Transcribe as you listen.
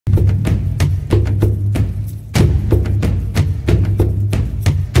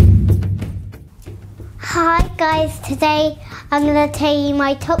guys, today I'm going to tell you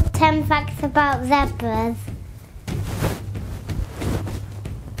my top 10 facts about zebras.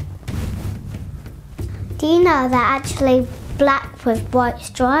 Do you know they're actually black with white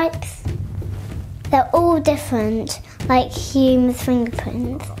stripes? They're all different, like humans'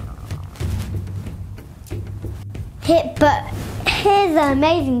 fingerprints. But here's the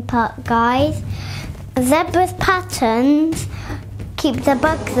amazing part, guys. Zebras' patterns keep the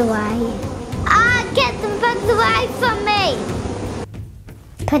bugs away. Get the bugs away from me!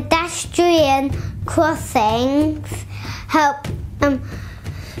 Pedestrian crossings help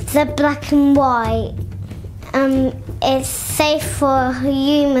the black and white. It's safe for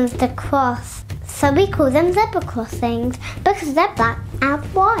humans to cross, so we call them zebra crossings because they're black and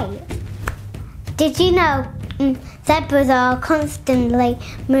white. Did you know zebras are constantly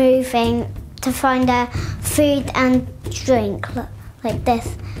moving to find their food and drink, like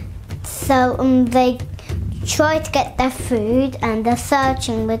this? So they try to get their food and they're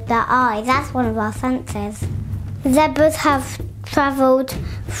searching with their eyes. That's one of our senses. Zebras have travelled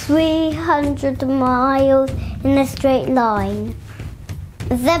 300 miles in a straight line.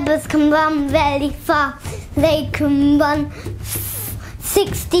 Zebras can run really fast. They can run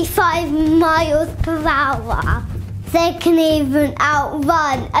 65 miles per hour. They can even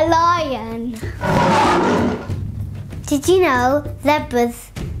outrun a lion. Did you know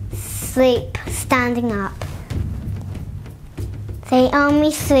zebras sleep standing up? They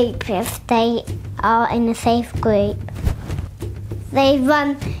only sleep if they are in a safe group. They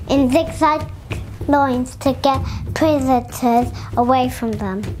run in zigzag lines to get predators away from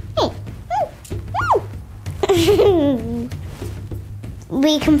them.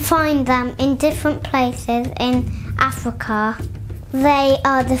 We can find them in different places in Africa. They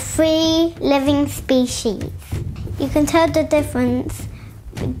are the free living species. You can tell the difference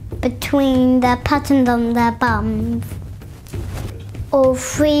between the patterns on their bums. All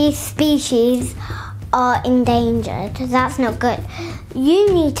three species are endangered. That's not good.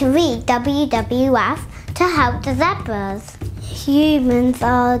 You need to read WWF to help the zebras. Humans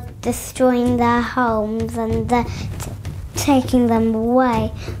are destroying their homes and they're taking them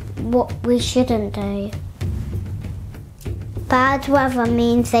away, what we shouldn't do. Bad weather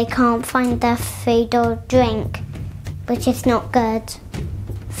means they can't find their food or drink, which is not good.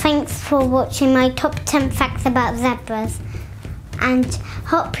 Thanks for watching my top 10 facts about zebras, and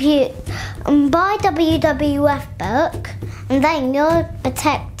hope you buy WWF book, and then you'll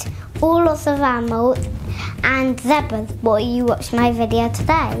protect all lots of animals and zebras while you watch my video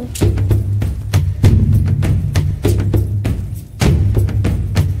today.